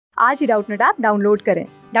आज ही Doubtnut app download करें।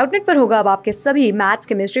 डाउटनट पर होगा अब आपके सभी मैथ्स,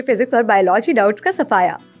 केमिस्ट्री, फिजिक्स और बायोलॉजी डाउट्स का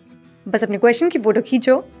सफाया। बस अपने क्वेश्चन की फोटो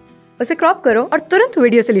खींचो, उसे क्रॉप करो और तुरंत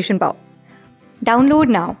वीडियो सोल्यूशन पाओ। Download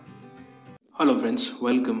now. Hello friends,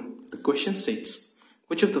 welcome. The question states,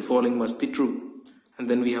 which of the following must be true?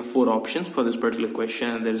 And then we have 4 options for this particular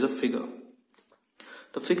question and there is a figure.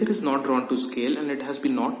 The figure is not drawn to scale and it has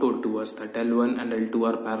been not told to us that L1 and L2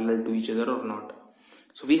 are parallel to each other or not.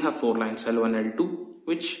 So we have 4 lines L1, L2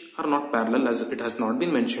 which are not parallel as it has not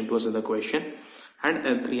been mentioned to us in the question, and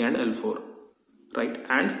L3 and L4, right?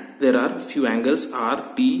 And there are few angles R,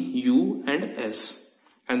 T, U and S,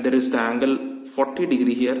 and there is the angle 40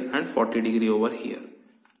 degree here and 40 degree over here.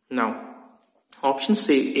 Now option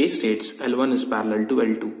A states L1 is parallel to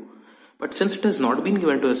L2, but since it has not been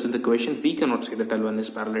given to us in the question, we cannot say that L1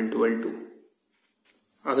 is parallel to L2.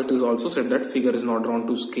 As it is also said that figure is not drawn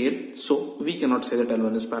to scale, so we cannot say that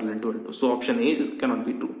L1 is parallel to L2. So option A cannot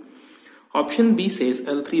be true. Option B says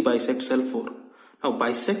L3 bisects L4. Now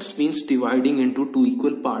bisects means dividing into 2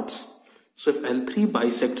 equal parts. So if L3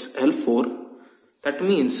 bisects L4, that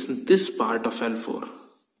means this part of L4.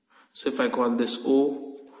 So if I call this O,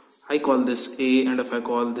 I call this A, and if I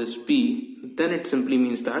call this B, then it simply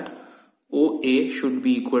means that OA should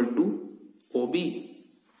be equal to OB.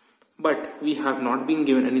 But we have not been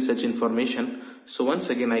given any such information. So once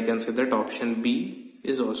again I can say that option B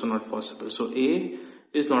is also not possible. So A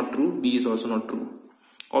is not true, B is also not true.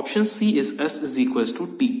 Option C is S is equals to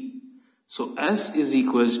T. So S is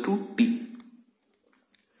equals to T.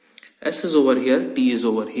 S is over here, T is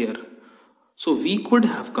over here. So we could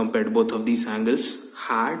have compared both of these angles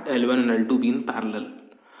had L1 and L2 been parallel.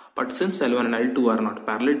 But since L1 and L2 are not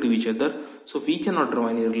parallel to each other, so we cannot draw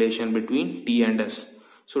any relation between T and S.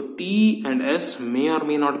 So T and S may or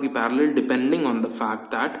may not be parallel depending on the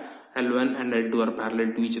fact that L1 and L2 are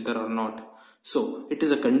parallel to each other or not. So it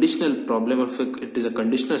is a conditional problem, or it is a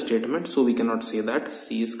conditional statement, so we cannot say that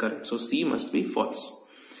C is correct. So C must be false.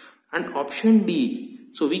 And option D,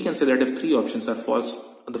 so we can say that if 3 options are false,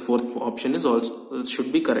 the 4th option is also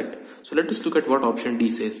should be correct. So let us look at what option D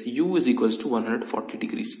says. U is equals to 140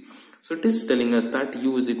 degrees. So it is telling us that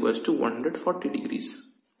U is equals to 140 degrees.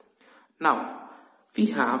 Now we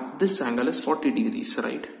have this angle as 40 degrees,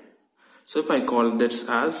 right? So if I call this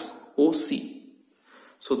as OC,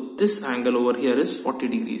 so this angle over here is 40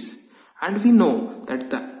 degrees, and we know that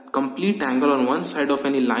the complete angle on one side of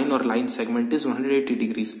any line or line segment is 180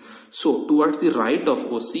 degrees. So towards the right of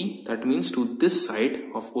OC, that means to this side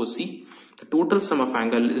of OC, the total sum of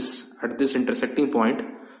angle is at this intersecting point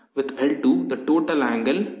with L2, the total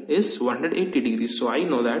angle is 180 degrees. So I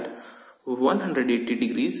know that 180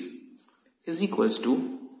 degrees is equals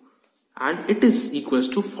to, and it is equals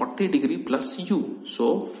to 40 degree plus U.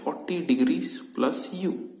 So 40 degrees plus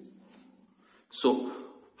U. So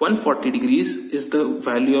 140 degrees is the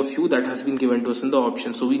value of U that has been given to us in the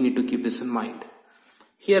option. So we need to keep this in mind.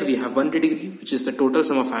 Here we have 1 degree, which is the total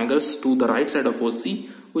sum of angles to the right side of OC,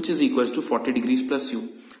 which is equals to 40 degrees plus U.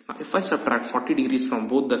 Now if I subtract 40 degrees from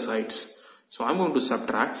both the sides, so I'm going to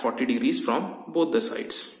subtract 40 degrees from both the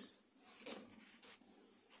sides.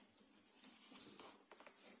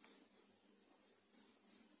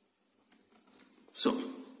 So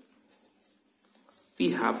we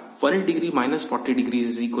have 1 degree minus 40 degrees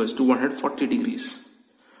is equals to 140 degrees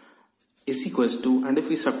is equals to, and if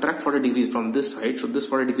we subtract 40 degrees from this side, so this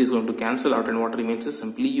 40 degrees is going to cancel out and what remains is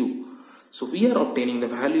simply U. So we are obtaining the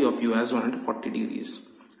value of U as 140 degrees,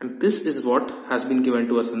 and this is what has been given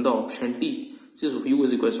to us in the option D, which is U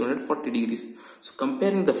is equals to 140 degrees. So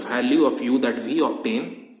comparing the value of U that we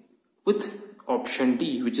obtain with option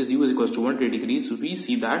D, which is U is equals to 180 degrees, we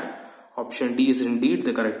see that option D is indeed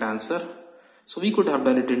the correct answer. So we could have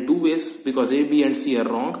done it in 2 ways, because A, B and C are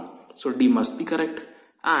wrong, so D must be correct.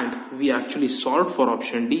 And we actually solved for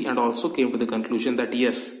option D and also came to the conclusion that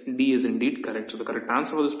yes, D is indeed correct. So the correct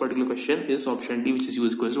answer for this particular question is option D, which is U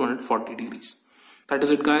is equals to 140 degrees. That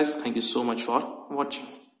is it guys. Thank you so much for watching.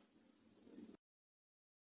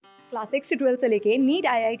 Class 6 से 12 से लेके NEET,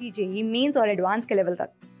 IIT, JEE mains और advance के level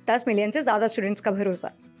तक 10 million से ज्यादा students का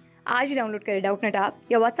भरोसा। आज ही डाउनलोड करें डाउटनट ऐप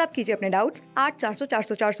या व्हाट्सएप कीजिए अपने डाउट्स 8400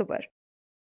 400 400 पर।